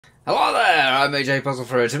Hello there, I'm AJ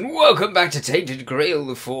PuzzleFerret, and welcome back to Tainted Grail,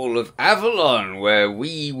 the Fall of Avalon, where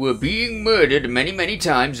we were being murdered many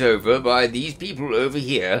times over by these people over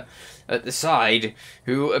here at the side,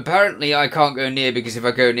 who apparently I can't go near because if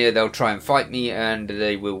I go near they'll try and fight me and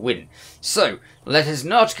they will win. So, let us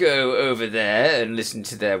not go over there and listen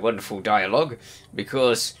to their wonderful dialogue,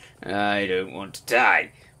 because I don't want to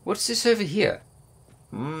die. What's this over here?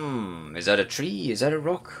 Is that a tree? Is that a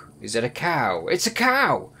rock? Is that a cow? It's a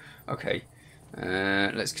cow! Okay,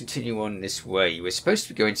 let's continue on this way. We're supposed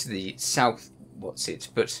to be going to the south,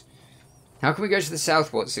 but how can we go to the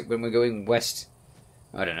south, when we're going west?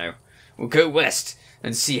 I don't know. We'll go west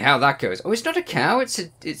and see how that goes. Oh, it's not a cow, it's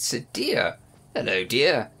a deer. Hello,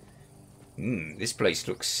 deer. This place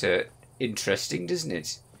looks interesting, doesn't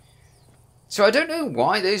it? So I don't know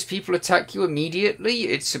why those people attack you immediately.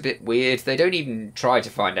 It's a bit weird. They don't even try to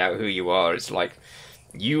find out who you are. It's like,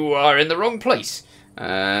 you are in the wrong place.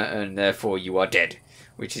 And therefore you are dead,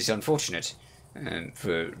 which is unfortunate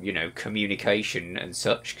for, you know, communication and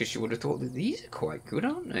such, because you would have thought that these are quite good,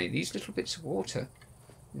 aren't they? These little bits of water.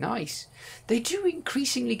 Nice. They do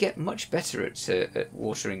increasingly get much better at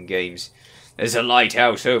watering games. There's a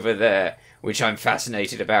lighthouse over there, which I'm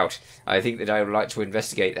fascinated about. I think that I would like to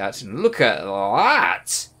investigate that. And look at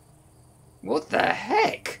that! What the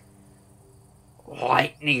heck?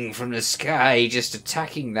 Lightning from the sky just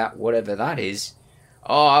attacking that, whatever that is.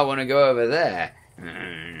 Oh, I want to go over there.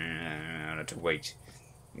 I'll have to wait.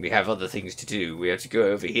 We have other things to do. We have to go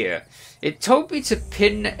over here. It told me to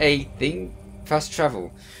pin a thing. Fast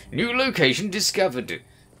travel. New location discovered.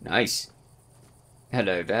 Nice.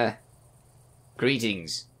 Hello there.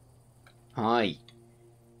 Greetings. Hi.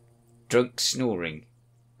 Drunk snoring.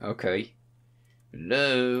 Okay.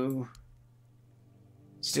 Hello.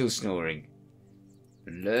 Still snoring.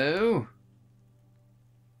 Hello?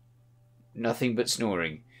 Nothing but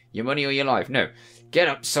snoring. Your money or your life? No. Get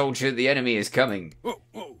up, soldier. The enemy is coming.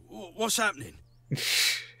 What's happening?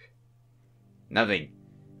 Nothing.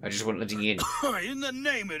 I just want letting you in. In the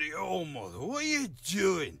name of the old mother, what are you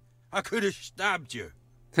doing? I could have stabbed you.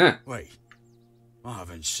 Huh. Wait. I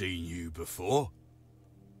haven't seen you before.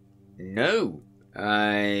 No.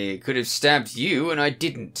 I could have stabbed you and I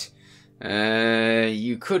didn't.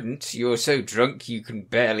 You couldn't. You're so drunk you can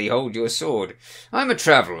barely hold your sword. I'm a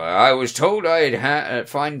traveller. I was told I'd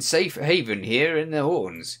find safe haven here in the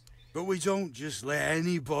Horns. But we don't just let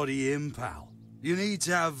anybody in, pal. You need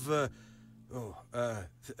to have,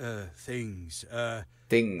 things.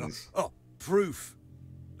 Things? Proof.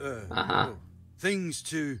 Things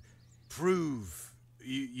to prove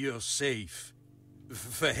you're safe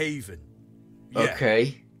for haven. Yeah.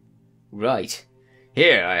 Okay. Right.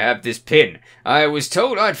 Here, I have this pin. I was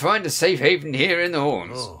told I'd find a safe haven here in the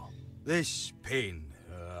Horns. Oh, this pin.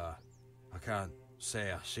 I can't say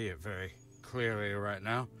I see it very clearly right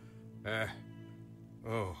now. But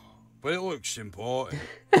it looks important.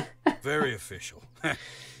 Very official.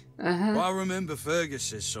 Well, I remember Fergus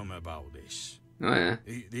said something about this. Oh, yeah?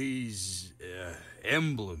 These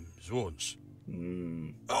emblems once.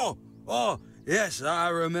 Oh, yes, I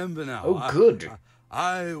remember now. Oh, good.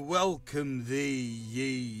 I welcome thee,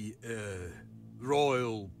 ye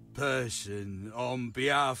royal person, on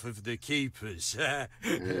behalf of the keepers.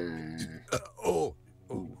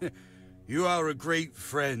 You are a great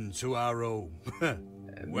friend to our home.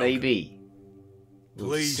 Maybe.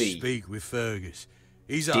 Please speak with Fergus.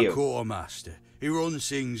 He's our quartermaster. He runs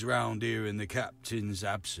things round here in the captain's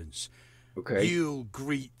absence. Okay. He'll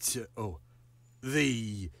greet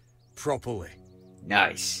thee properly.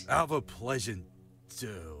 Nice. Have a pleasant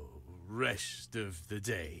rest of the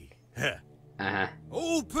day.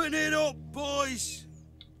 Open it up, boys.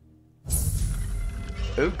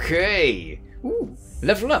 Okay. Ooh,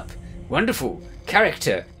 level up. Wonderful.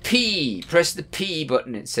 Character. P. Press the P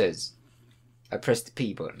button, it says. I pressed the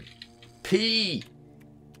P button. P.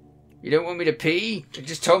 You don't want me to pee? It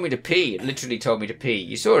just told me to pee. It literally told me to pee.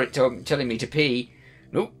 You saw it telling me to pee.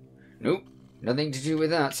 Nope. Nope. Nothing to do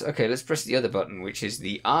with that. Okay, let's press the other button, which is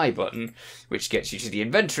the I button, which gets you to the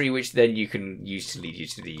inventory, which then you can use to lead you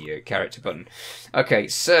to the character button. Okay,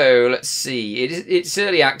 so let's see. It's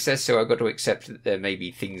early access, so I've got to accept that there may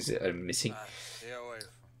be things that are missing.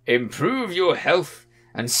 Improve your health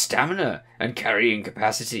and stamina and carrying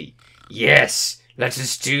capacity. Yes, let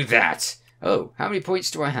us do that. Oh, how many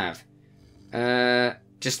points do I have?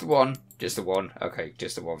 Just the one. Just the one. Okay,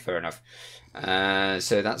 just the one. Fair enough.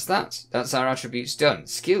 So that's that. That's our attributes done.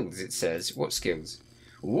 Skills, it says. What skills?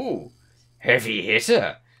 Ooh, heavy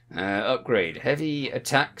hitter. Upgrade. Heavy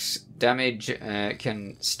attacks damage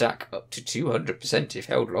can stack up to 200% if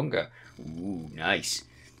held longer. Ooh, nice.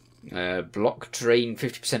 Block drain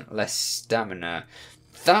 50% less stamina.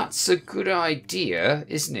 That's a good idea,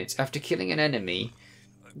 isn't it? After killing an enemy,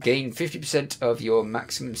 gain 50% of your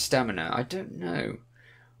maximum stamina. I don't know.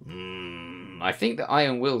 I think the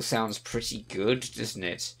Iron Will sounds pretty good, doesn't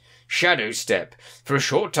it? Shadow Step. For a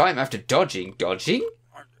short time after dodging. Dodging?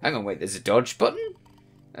 Hang on, wait, there's a dodge button?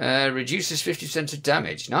 Reduces 50% of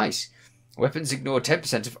damage. Nice. Weapons ignore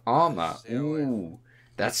 10% of armor. Ooh,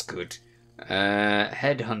 that's good.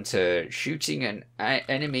 Headhunter. Shooting an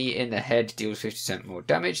enemy in the head deals 50% more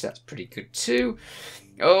damage. That's pretty good too.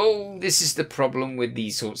 Oh, this is the problem with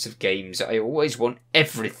these sorts of games. I always want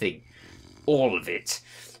everything. All of it.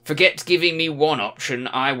 Forget giving me one option.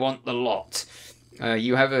 I want the lot.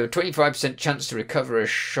 You have a 25% chance to recover a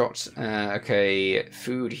shot. Okay,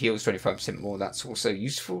 food heals 25% more. That's also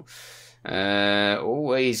useful.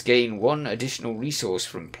 Always gain one additional resource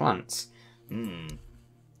from plants.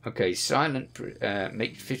 Okay, silent.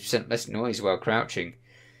 Make 50% less noise while crouching.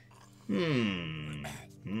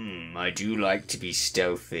 I do like to be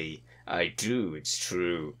stealthy. I do, it's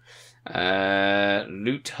true.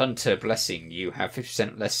 Loot Hunter Blessing. You have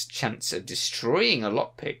 50% less chance of destroying a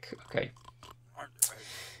lockpick. Okay.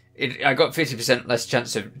 I got 50% less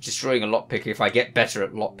chance of destroying a lockpick if I get better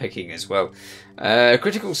at lockpicking as well.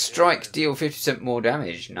 Critical Strike deal 50% more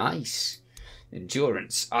damage. Nice.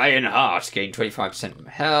 Endurance. Iron Heart. Gain 25%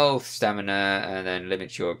 health, stamina, and then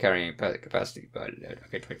limit your carrying capacity by...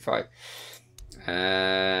 Okay, 25.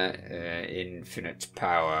 Infinite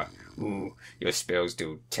Power. Ooh, your spells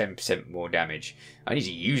do 10% more damage. I need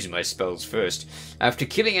to use my spells first. After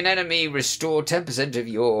killing an enemy, restore 10% of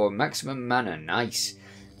your maximum mana. Nice.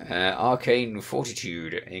 Arcane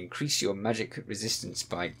Fortitude. Increase your magic resistance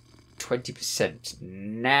by 20%.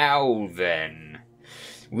 Now then.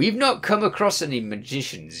 We've not come across any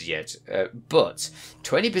magicians yet, but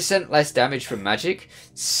 20% less damage from magic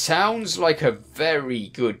sounds like a very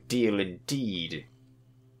good deal indeed.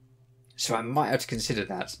 So I might have to consider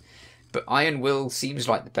that. But Iron Will seems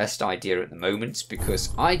like the best idea at the moment because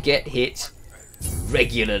I get hit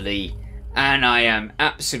regularly and I am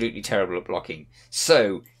absolutely terrible at blocking.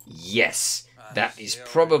 So, yes, that is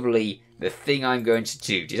probably the thing I'm going to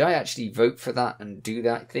do. Did I actually vote for that and do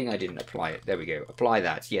that thing? I didn't apply it. There we go. Apply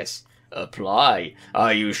that. Yes. Apply.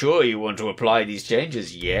 Are you sure you want to apply these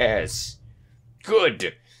changes? Yes.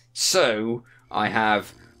 Good. So, I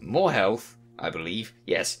have more health, I believe.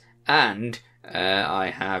 Yes. And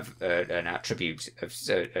I have an attribute of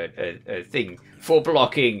a thing for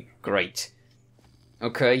blocking. Great.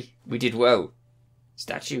 Okay. We did well.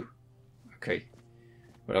 Statue. Okay.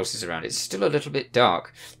 What else is around? It's still a little bit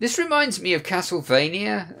dark. This reminds me of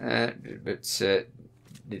Castlevania, but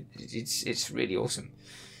it's really awesome.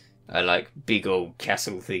 I like big old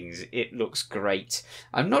castle things. It looks great.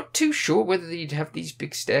 I'm not too sure whether you'd have these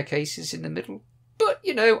big staircases in the middle, but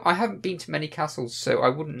you know, I haven't been to many castles, so I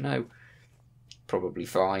wouldn't know. Probably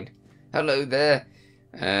fine. Hello there,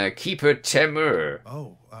 Keeper Temur.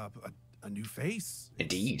 Oh, a new face.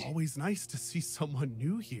 Indeed. It's always nice to see someone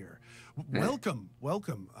new here. Welcome,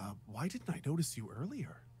 welcome. Why didn't I notice you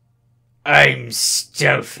earlier? I'm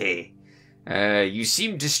stealthy. You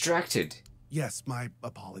seem distracted. Yes, my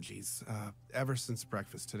apologies. Ever since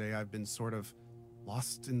breakfast today, I've been sort of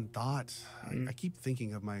lost in thought. I keep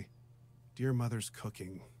thinking of my dear mother's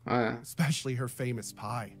cooking, especially her famous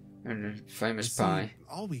pie. Famous pie.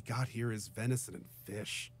 All we got here is venison and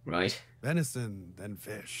fish. Right. Venison, then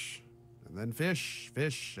fish. And then fish,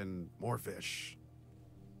 fish, and more fish.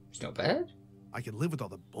 It's not bad. I can live with all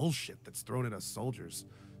the bullshit that's thrown at us soldiers.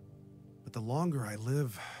 But the longer I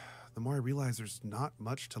live, the more I realize there's not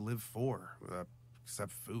much to live for,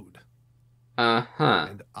 except food. Uh-huh.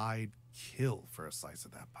 And I'd kill for a slice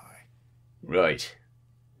of that pie. Right.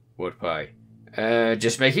 What pie?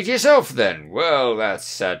 Just make it yourself then. Well, that's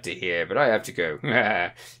sad to hear, but I have to go.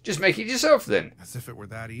 Just make it yourself then. As if it were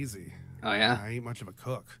that easy. Oh, yeah? I ain't much of a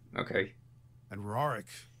cook. Okay. And Rorik,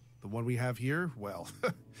 the one we have here, well,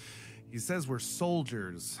 he says we're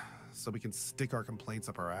soldiers, so we can stick our complaints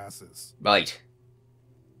up our asses. Right.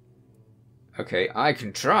 Okay, I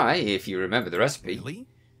can try if you remember the recipe. Really?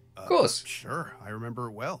 Of course. Sure, I remember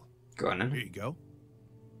it well. Go on then. Here you go.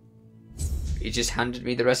 You just handed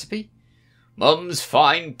me the recipe? Mum's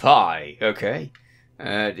fine pie. Okay.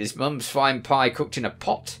 Is Mum's fine pie cooked in a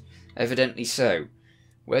pot? Evidently so.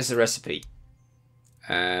 Where's the recipe?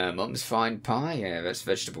 Mum's fine pie? Yeah, that's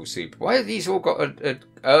vegetable soup. Why have these all got a...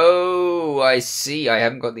 Oh, I see. I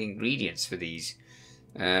haven't got the ingredients for these.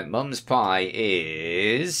 Mum's pie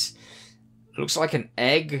is... Looks like an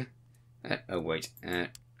egg. Oh, wait.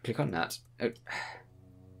 Click on that.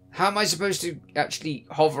 How am I supposed to actually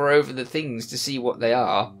hover over the things to see what they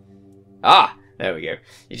are? Ah, there we go.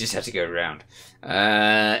 You just had to go around.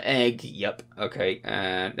 Egg, yup. Okay,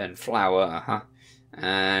 then flour, uh-huh.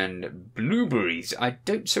 And blueberries.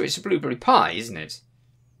 So it's a blueberry pie, isn't it?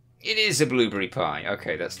 It is a blueberry pie.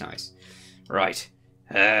 Okay, that's nice. Right.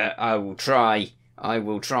 I will try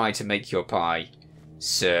to make your pie,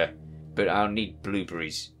 sir. But I'll need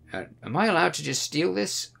blueberries. Am I allowed to just steal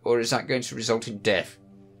this? Or is that going to result in death?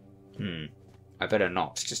 I better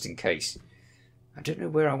not, just in case. I don't know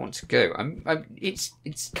where I want to go.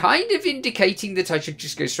 It's kind of indicating that I should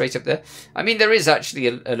just go straight up there. I mean, there is actually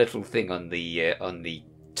a little thing on the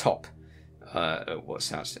top. What's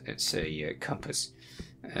that? It's a compass.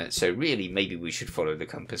 So really, maybe we should follow the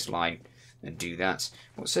compass line and do that.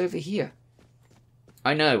 What's over here?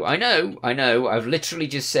 I know. I've literally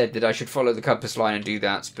just said that I should follow the compass line and do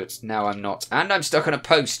that, but now I'm not. And I'm stuck on a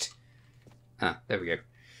post. Ah, there we go.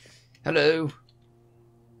 Hello.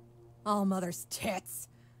 Oh, mother's tits.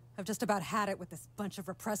 I've just about had it with this bunch of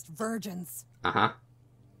repressed virgins. Uh-huh.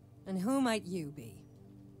 And who might you be?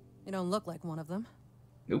 You don't look like one of them.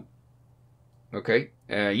 Nope. Okay.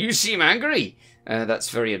 You seem angry. That's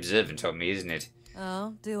very observant of me, isn't it?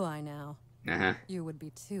 Oh, do I now? Uh-huh. You would be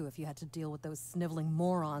too if you had to deal with those sniveling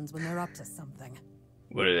morons when they're up to something.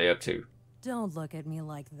 What are they up to? Don't look at me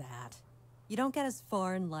like that. You don't get as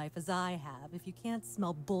far in life as I have if you can't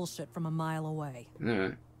smell bullshit from a mile away.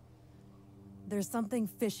 Alright. There's something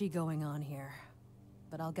fishy going on here,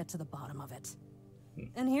 but I'll get to the bottom of it.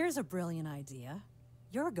 And here's a brilliant idea.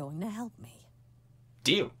 You're going to help me.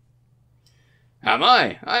 Deal. Am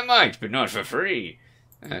I? I might, but not for free.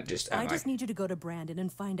 I just need you to go to Brandon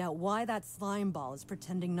and find out why that slime ball is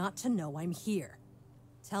pretending not to know I'm here.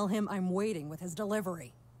 Tell him I'm waiting with his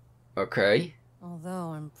delivery. Okay.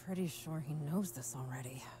 Although I'm pretty sure he knows this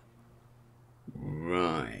already.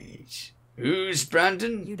 Right. Who's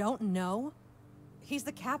Brandon? You don't know? He's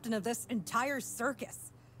the captain of this entire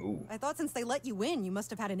circus. Ooh. I thought since they let you in, you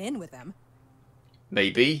must have had an in with him.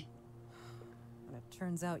 Maybe. But it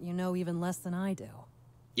turns out you know even less than I do.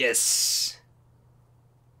 Yes.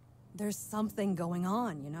 There's something going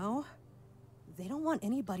on, you know? They don't want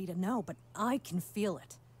anybody to know, but I can feel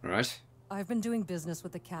it. Right. I've been doing business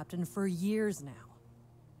with the captain for years now.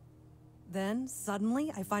 Then,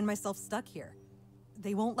 suddenly, I find myself stuck here.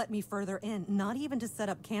 They won't let me further in, not even to set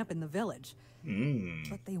up camp in the village.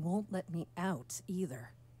 But they won't let me out,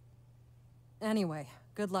 either. Anyway,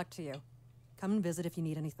 good luck to you. Come and visit if you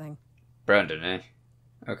need anything. Brandon, eh?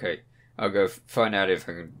 Okay. I'll go find out if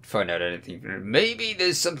I can find out anything. Maybe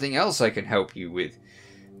there's something else I can help you with.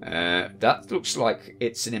 That looks like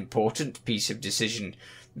it's an important piece of decision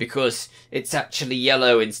because it's actually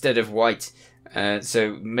yellow instead of white.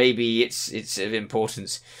 So maybe it's of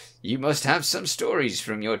importance. You must have some stories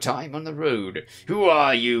from your time on the road. Who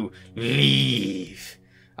are you? Leave.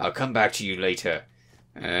 I'll come back to you later.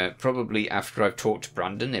 Probably after I've talked to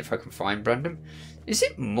Brandon, if I can find Brandon. Is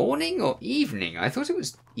it morning or evening? I thought it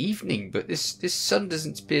was evening, but this sun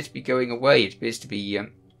doesn't appear to be going away. It appears to be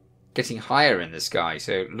getting higher in the sky,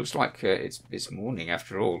 so it looks like it's morning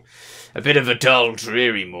after all. A bit of a dull,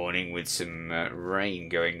 dreary morning with some rain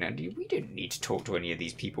going down. We don't need to talk to any of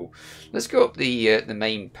these people. Let's go up the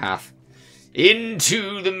main path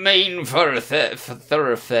into the main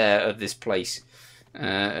thoroughfare of this place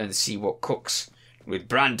and see what cooks with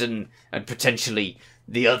Brandon and potentially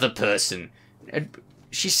the other person.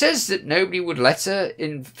 She says that nobody would let her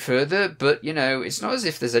in further, but, you know, it's not as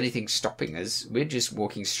if there's anything stopping us. We're just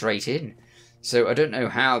walking straight in. So I don't know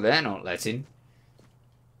how they're not letting.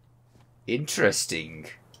 Interesting.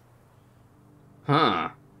 Huh.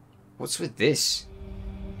 What's with this?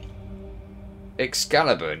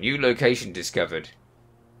 Excalibur. New location discovered.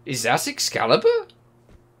 Is that Excalibur?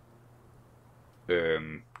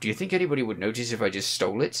 Do you think anybody would notice if I just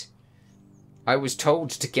stole it? I was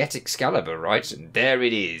told to get Excalibur, right? And there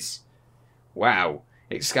it is. Wow.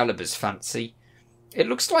 Excalibur's fancy. It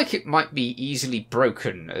looks like it might be easily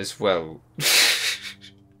broken as well.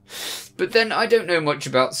 But then I don't know much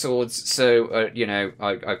about swords, so, you know,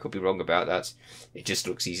 I could be wrong about that. It just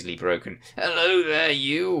looks easily broken. Hello there,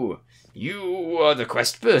 you. You are the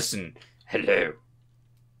quest person. Hello.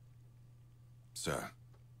 Sir.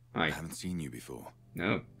 Hi. I haven't seen you before.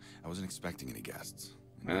 No. I wasn't expecting any guests.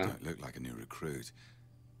 You don't look like a new recruit.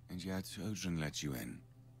 And yet, Odrin let you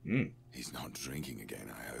in. He's not drinking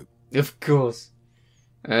again, I hope. Of course.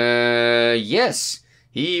 Yes.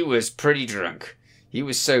 He was pretty drunk. He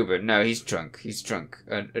was sober. No, he's drunk. He's drunk.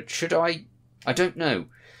 Should I? I don't know.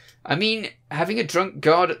 I mean, having a drunk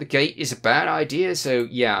guard at the gate is a bad idea, so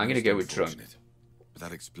yeah, I'm going to go with drunk. But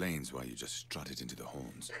that explains why you just strutted into the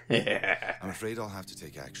horns. I'm afraid I'll have to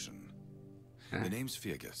take action. The name's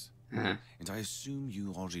Fergus. And I assume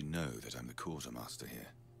you already know that I'm the quartermaster here.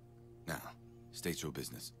 Now, state your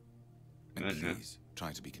business. And please,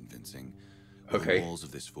 try to be convincing. Okay. The walls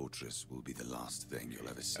of this fortress will be the last thing you'll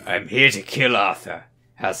ever see. I'm here to kill Arthur.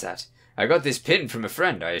 How's that? I got this pin from a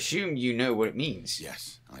friend. I assume you know what it means.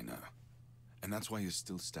 Yes, I know. And that's why you're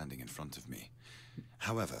still standing in front of me.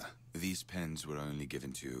 However, these pins were only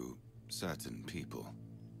given to certain people.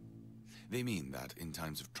 They mean that in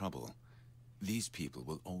times of trouble, these people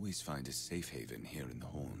will always find a safe haven here in the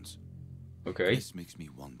Horns. Okay. This makes me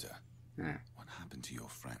wonder, what happened to your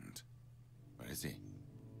friend? Where is he?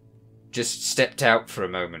 Just stepped out for a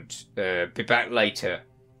moment. Be back later.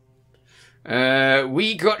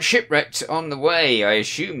 We got shipwrecked on the way. I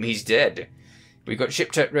assume he's dead. We got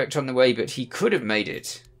shipwrecked on the way, but he could have made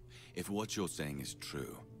it. If what you're saying is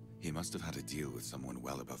true, he must have had a deal with someone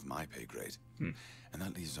well above my pay grade. And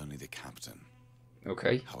that leaves only the captain.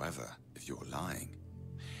 Okay. However, if you're lying,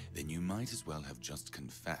 then you might as well have just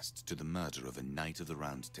confessed to the murder of a Knight of the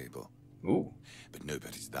Round Table. Ooh. But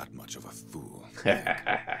nobody's that much of a fool.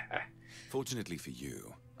 Fortunately for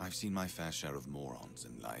you, I've seen my fair share of morons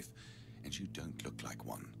in life, and you don't look like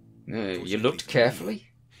one. You looked carefully?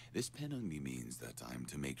 This pin only means that I'm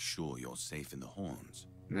to make sure you're safe in the Horns.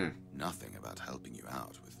 Nothing about helping you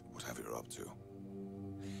out with whatever you're up to.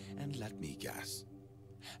 And let me guess.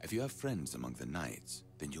 If you have friends among the knights,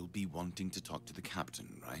 then you'll be wanting to talk to the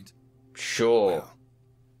captain, right? Sure. Well,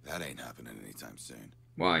 that ain't happening anytime soon.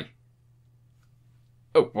 Why?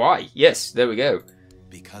 Oh, why? Yes, there we go.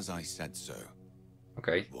 Because I said so.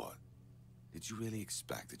 Okay. What? Did you really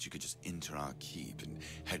expect that you could just enter our keep and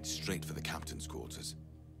head straight for the captain's quarters?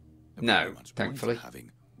 No, thankfully.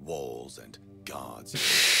 Having walls and guards.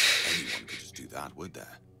 Anyone could just do that, would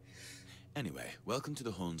there? Anyway, welcome to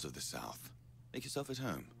the Horns of the South. Make yourself at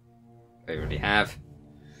home. I already have.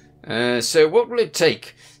 So what will it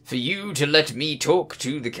take for you to let me talk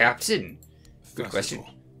to the captain? Good question. First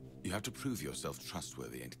of all, you have to prove yourself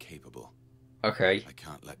trustworthy and capable. Okay. I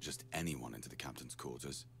can't let just anyone into the captain's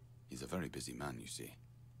quarters. He's a very busy man, you see.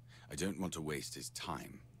 I don't want to waste his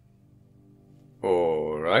time.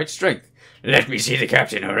 Alright, strength. Let me see the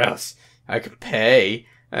captain or else I can pay.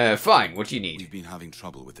 Fine, what do you need? We've been having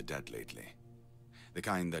trouble with the dead lately. The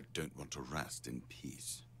kind that don't want to rest in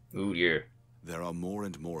peace. Oh dear. There are more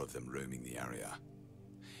and more of them roaming the area.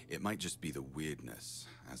 It might just be the weirdness,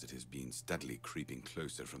 as it has been steadily creeping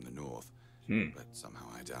closer from the north. But somehow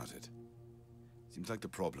I doubt it. Seems like the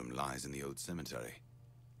problem lies in the old cemetery.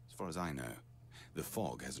 As far as I know, the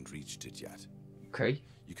fog hasn't reached it yet. Okay.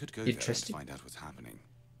 You could go there and find out what's happening.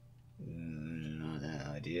 Not that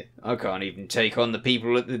idea. I can't even take on the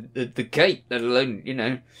people at the gate, let alone, you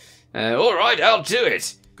know. Alright, I'll do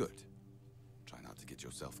it. Good. Try not to get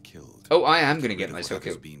yourself killed. Oh, I am going to get myself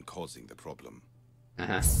killed. Been causing the problem.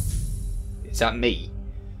 Is that me?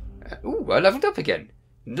 Ooh, I leveled up again.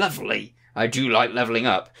 Lovely. I do like leveling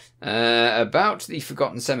up. About the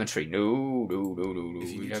Forgotten Cemetery. No.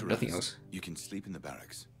 If you We have nothing else. You can sleep in the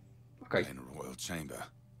barracks. Okay. In a royal chamber.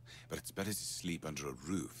 But it's better to sleep under a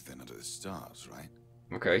roof than under the stars, right?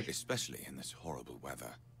 Okay. Especially in this horrible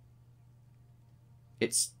weather.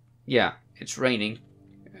 It's raining,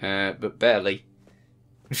 but barely.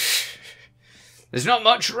 There's not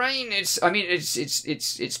much rain.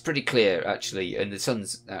 It's pretty clear actually, and the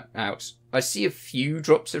sun's out. I see a few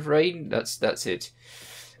drops of rain. That's it.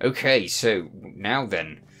 Okay, so now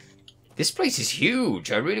then, this place is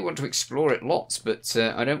huge. I really want to explore it lots, but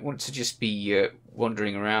I don't want to just be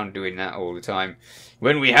wandering around doing that all the time.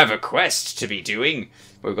 When we have a quest to be doing,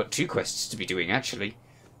 well, we've got 2 quests to be doing actually.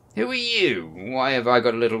 Who are you? Why have I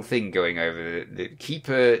got a little thing going over the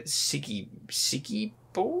Keeper Sigibald?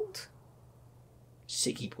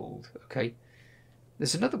 Sigibald, okay.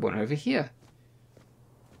 There's another one over here.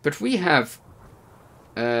 But we have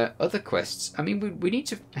other quests. I mean, we need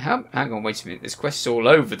to... hang on, wait a minute. There's quests all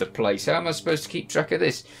over the place. How am I supposed to keep track of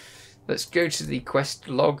this? Let's go to the quest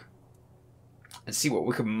log and see what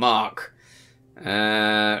we can mark.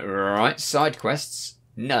 Right, side quests.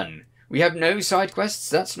 None. We have no side quests?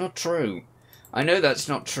 That's not true. I know that's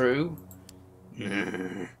not true.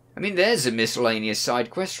 I mean, there's a miscellaneous side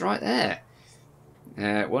quest right there.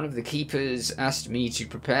 One of the keepers asked me to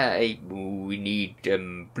prepare we need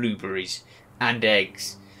blueberries and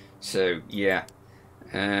eggs. So, yeah.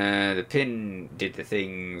 The pin did the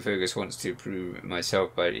thing. Fergus wants to prove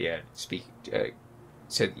myself, but yeah, speak.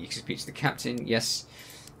 So that you can speak to the captain. Yes.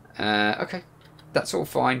 Okay. That's all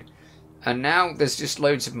fine. And now there's just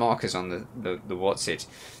loads of markers on the what's it.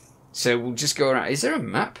 So we'll just go around. Is there a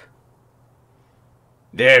map?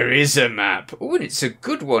 There is a map. Oh, and it's a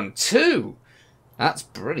good one too. That's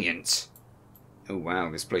brilliant. Oh wow,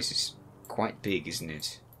 this place is quite big, isn't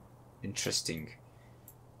it? Interesting.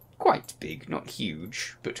 Quite big, not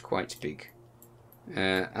huge, but quite big.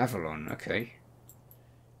 Avalon, okay.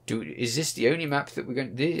 Is this the only map that we're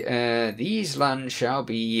going to... these lands shall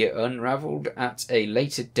be unravelled at a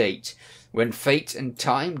later date, when fate and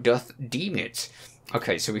time doth deem it.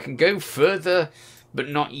 Okay, so we can go further, but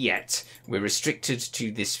not yet. We're restricted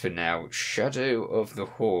to this for now. Shadow of the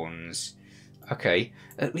Horns. Okay,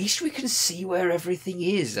 at least we can see where everything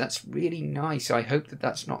is. That's really nice. I hope that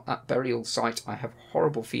that's not that burial site. I have a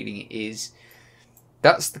horrible feeling it is.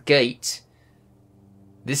 That's the gate.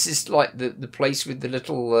 This is like the place with the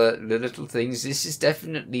little things. This is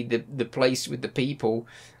definitely the place with the people.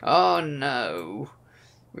 Oh no.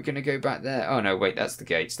 We're going to go back there. Oh no, wait, that's the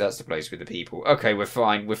gates. That's the place with the people. Okay, we're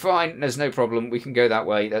fine. We're fine. There's no problem. We can go that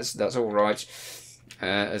way. That's all right.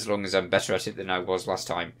 As long as I'm better at it than I was last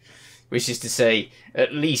time. Which is to say,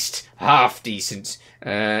 at least half decent,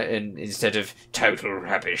 and instead of total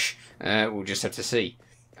rubbish. We'll just have to see.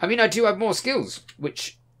 I mean, I do have more skills,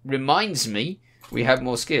 which reminds me we have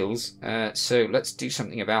more skills. So let's do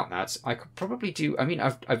something about that. I could probably do... I mean,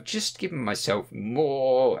 I've just given myself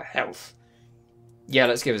more health. Yeah,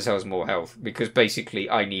 let's give ourselves more health, because basically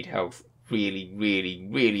I need health. Really, really,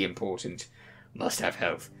 really important. Must have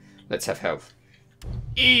health. Let's have health.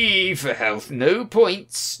 E for health. No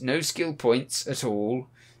points, no skill points at all.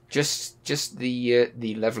 Just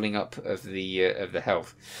the leveling up of the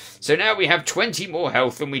health. So now we have 20 more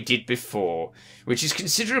health than we did before, which is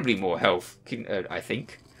considerably more health, I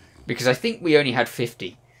think, because I think we only had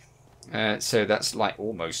 50. So that's like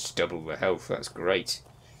almost double the health. That's great.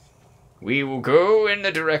 We will go in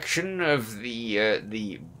the direction of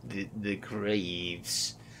the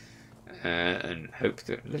graves. And hope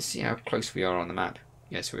that... Let's see how close we are on the map.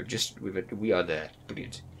 Yes, we are there.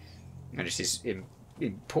 Brilliant. And it is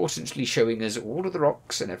importantly showing us all of the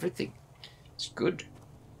rocks and everything. It's good.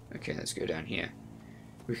 Okay, let's go down here.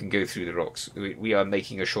 We can go through the rocks. We are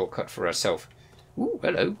making a shortcut for ourselves. Ooh,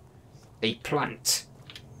 hello. A plant.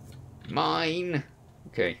 Mine.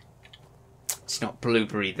 Okay. It's not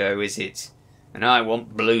blueberry though, is it? And I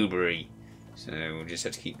want blueberry. So we'll just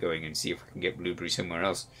have to keep going and see if we can get blueberry somewhere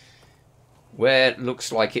else. Where it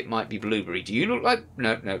looks like it might be blueberry. Do you look like...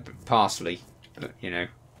 No, parsley. But, you know.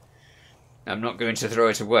 I'm not going to throw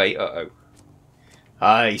it away. Uh-oh.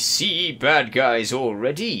 I see bad guys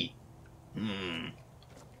already. I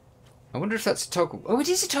wonder if that's a toggle. Oh, it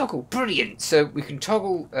is a toggle. Brilliant. So we can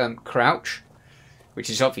toggle crouch, which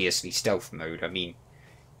is obviously stealth mode. I mean,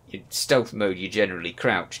 in stealth mode you generally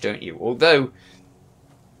crouch, don't you? Although...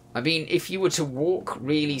 I mean, if you were to walk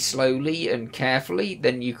really slowly and carefully,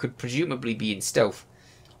 then you could presumably be in stealth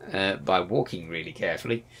by walking really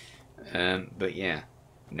carefully. But yeah,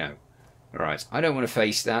 no. Alright, I don't want to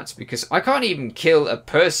face that because I can't even kill a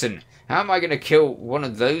person. How am I going to kill one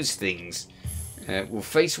of those things? We'll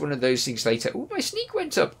face one of those things later. Oh, my sneak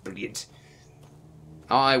went up. Brilliant.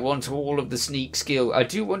 I want all of the sneak skill. I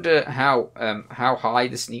do wonder how high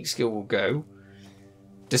the sneak skill will go.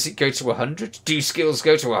 Does it go to 100? Do skills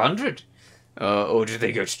go to 100? Or do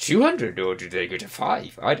they go to 200? Or do they go to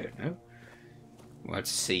 5? I don't know. We'll have to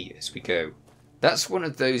see as we go. That's one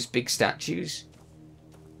of those big statues.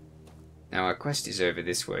 Now our quest is over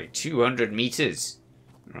this way. 200 meters.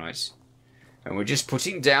 Right. And we're just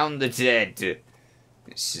putting down the dead.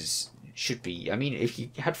 Should be... I mean, if you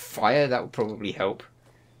had fire, that would probably help.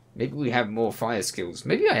 Maybe we have more fire skills.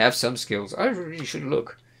 Maybe I have some skills. I really should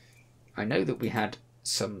look. I know that we had...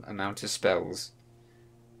 some amount of spells.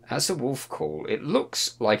 That's a wolf call. It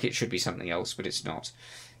looks like it should be something else, but it's not.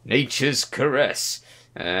 Nature's Caress.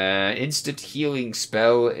 Instant healing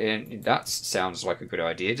spell. That sounds like a good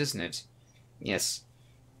idea, doesn't it? Yes.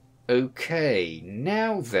 Okay,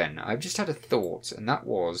 now then, I've just had a thought, and that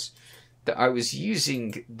was that I was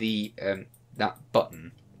using the that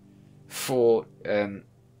button for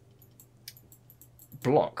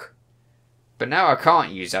block. But now I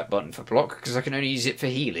can't use that button for block because I can only use it for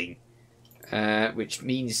healing. Which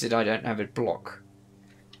means that I don't have a block.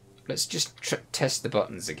 Let's just test the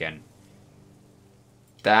buttons again.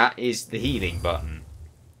 That is the healing button.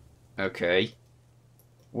 Okay.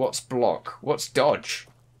 What's block? What's dodge?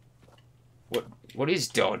 What is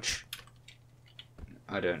dodge?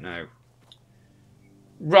 I don't know.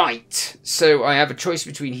 Right. So I have a choice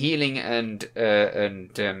between healing and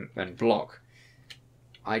block.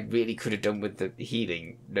 I really could have done with the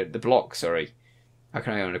healing, the block, sorry. How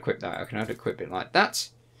can I unequip that? I can unequip it like that.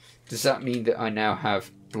 Does that mean that I now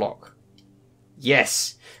have block?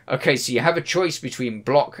 Yes. Okay, so you have a choice between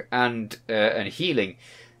block and healing.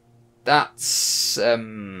 That's,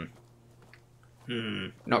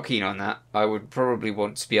 Not keen on that. I would probably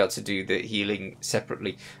want to be able to do the healing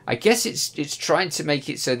separately. I guess it's trying to make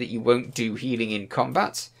it so that you won't do healing in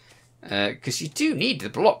combat. Because you do need the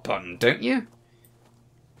block button, don't you?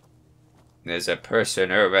 There's a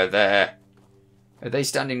person over there. Are they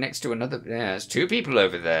standing next to another? Yeah, there's two people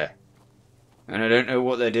over there. And I don't know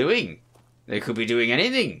what they're doing. They could be doing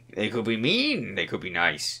anything. They could be mean. They could be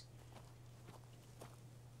nice.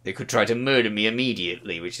 They could try to murder me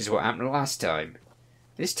immediately, which is what happened last time.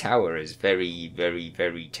 This tower is very, very,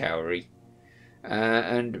 very towery.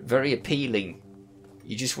 And very appealing.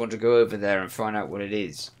 You just want to go over there and find out what it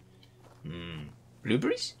is.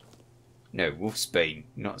 Blueberries? No, wolfsbane.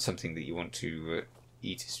 Not something that you want to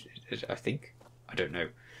eat, I think. I don't know.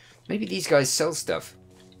 Maybe these guys sell stuff.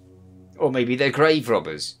 Or maybe they're grave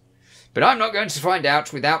robbers. But I'm not going to find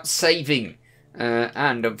out without saving.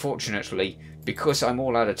 And unfortunately, because I'm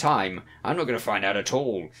all out of time, I'm not going to find out at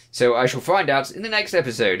all. So I shall find out in the next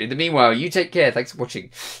episode. In the meanwhile, you take care. Thanks for watching.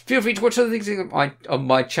 Feel free to watch other things on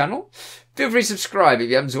my channel. Feel free to subscribe if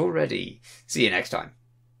you haven't already. See you next time.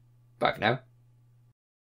 Bye for now.